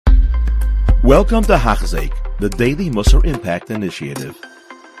Welcome to Hachzik, the Daily Musar Impact Initiative.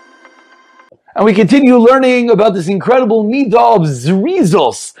 And we continue learning about this incredible midah of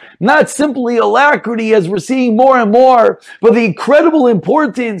zrizos, not simply alacrity as we're seeing more and more, but the incredible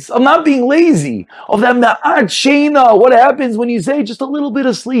importance of not being lazy, of that ma'at sheina. What happens when you say just a little bit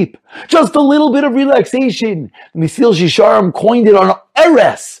of sleep, just a little bit of relaxation? Mesilas Yesharim coined it on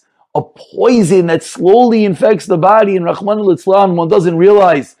eres, a poison that slowly infects the body, and Rahman al-Islam, one doesn't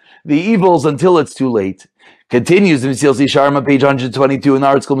realize the evils until it's too late. Continues in Mesilas Yesharim on page 122 in the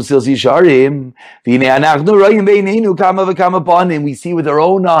article Mesilas Yesharim. We see with our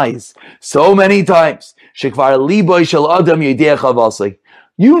own eyes so many times.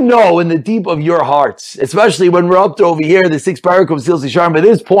 You know in the deep of your hearts, especially when we're up to over here, the 6th paragraph of Mesilas Yesharim, at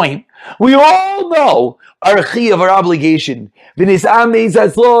this point, we all know our chi of our obligation. And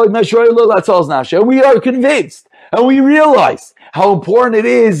we are convinced and we realize how important it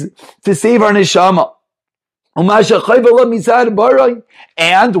is to save our neshama. And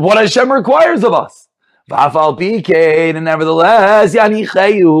what Hashem requires of us. And nevertheless,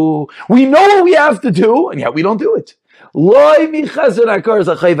 we know what we have to do, and yet we don't do it. Says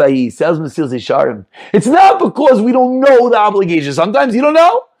Mesilas Yesharim. It's not because we don't know the obligation. Sometimes you don't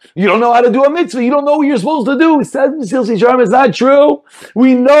know. You don't know how to do a mitzvah. You don't know what you're supposed to do. Says Mesilas Yesharim, it's not true.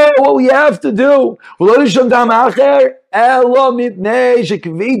 We know what we have to do.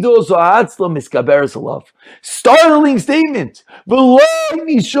 Startling statement. The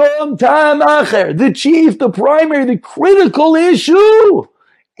chief, the primary, the critical issue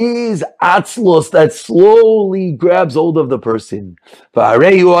is atzlos that slowly grabs hold of the person.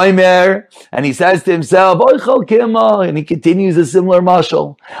 And he says to himself, and he continues a similar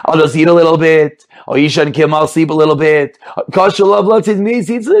mashal. I'll just eat a little bit. I'll sleep a little bit. It's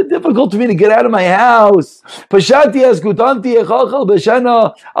difficult for me to get out of my house. I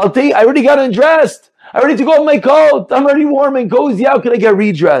already got undressed. I'm ready to go in my coat. I'm already warm and cozy. How can I get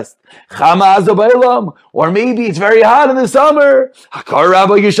redressed? Or maybe it's very hot in the summer.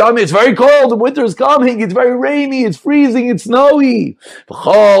 It's very cold. The winter is coming. It's very rainy. It's freezing. It's snowy.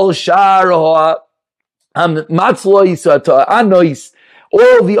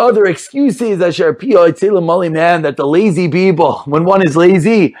 All the other excuses that the lazy people, when one is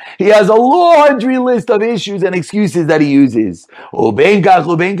lazy, he has a laundry list of issues and excuses that he uses. And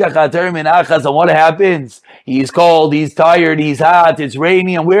what happens? He's cold, he's tired, he's hot, it's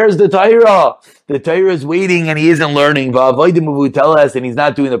raining, and where's the Torah? The Torah is waiting and he isn't learning. And he's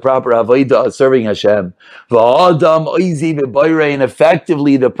not doing the proper avodah, serving Hashem. And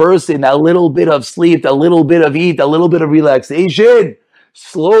effectively, the person, a little bit of sleep, a little bit of eat, a little bit of relaxation,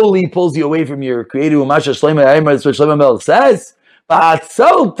 slowly pulls you away from your creator. Shlomo Melech says,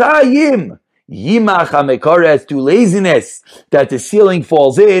 to laziness, that the ceiling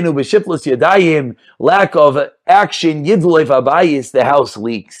falls in, lack of action, the house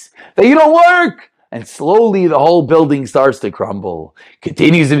leaks. That you don't work, and slowly the whole building starts to crumble.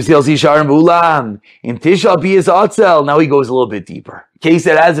 Continues in Mesilas Yesharim Ulam. In Tisha B'Yis Atzel, now he goes a little bit deeper. In case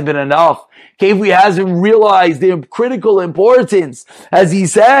it hasn't been enough, in case we hasn't realized the critical importance, as he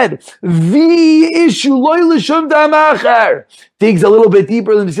said, the issue digs a little bit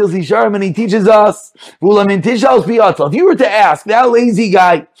deeper than Mesilas Yesharim, and he teaches us, if you were to ask that lazy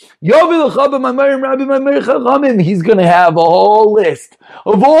guy, he's going to have a whole list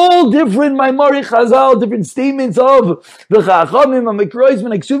of all different Maimari Chazal, different statements of the Chachamim,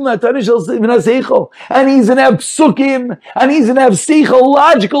 and he's going to have psukim, and he's going to have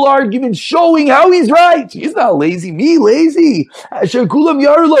psychological arguments showing how he's right. He's not lazy. Me lazy. All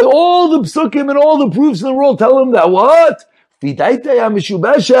the psukim and all the proofs in the world tell him that what? His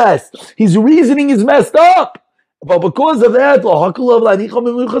reasoning is messed up. But because of that,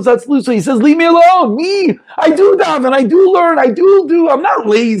 so he says, leave me alone. Me, I do daven, I do learn, I do. I'm not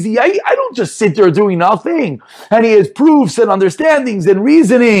lazy. I don't just sit there doing nothing. And he has proofs and understandings and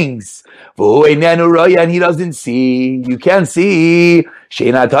reasonings. And he doesn't see. You can't see. He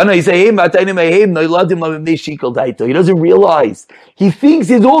doesn't realize. He thinks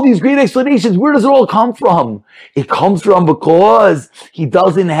there's all these great explanations. Where does it all come from? It comes from because he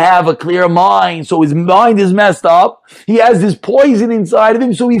doesn't have a clear mind. So his mind is messed up. He has this poison inside of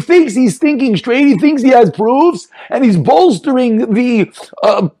him. So he thinks he's thinking straight. He thinks he has proofs. And he's bolstering the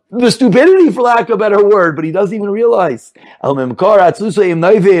the stupidity, for lack of a better word, but he doesn't even realize. From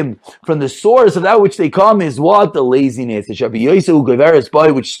the source of that which they come is what? The laziness.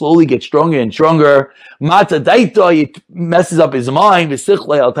 Which slowly gets stronger and stronger. It messes up his mind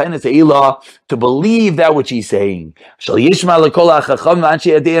to believe that which he's saying. And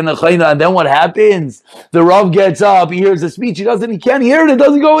then what happens? The Rav gets up, he hears the speech, he can't hear it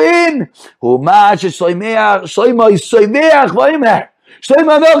doesn't go in.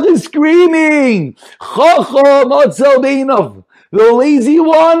 Shlomo is screaming, Chacham Atzel Beinov. The lazy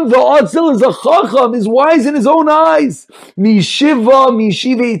one, the Atzel is a Chacham, is wise in his own eyes.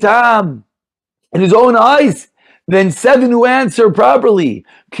 Mishiva Tam. In his own eyes. Then 7 who answer properly.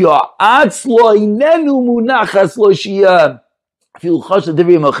 His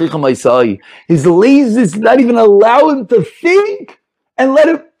laziness not even allow him to think and let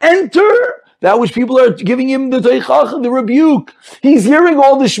him enter that which people are giving him the teichach, the rebuke. He's hearing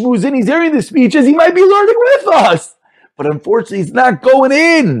all the shmuzin, he's hearing the speeches, he might be learning with us. But unfortunately, he's not going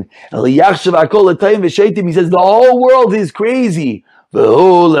in. He says the whole world is crazy.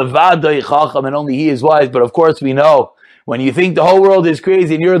 And only he is wise. But of course we know, when you think the whole world is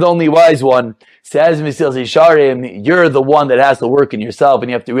crazy and you're the only wise one, says Mesilas Yesharim, you're the one that has to work in yourself, and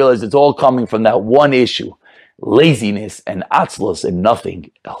you have to realize it's all coming from that one issue. Laziness and atzlus and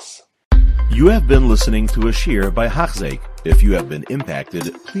nothing else. You have been listening to a shir by Hachzeik. If you have been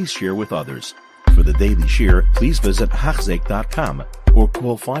impacted, please share with others. For the daily shir, please visit Hachzeik.com or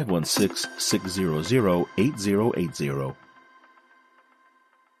call 516-600-8080.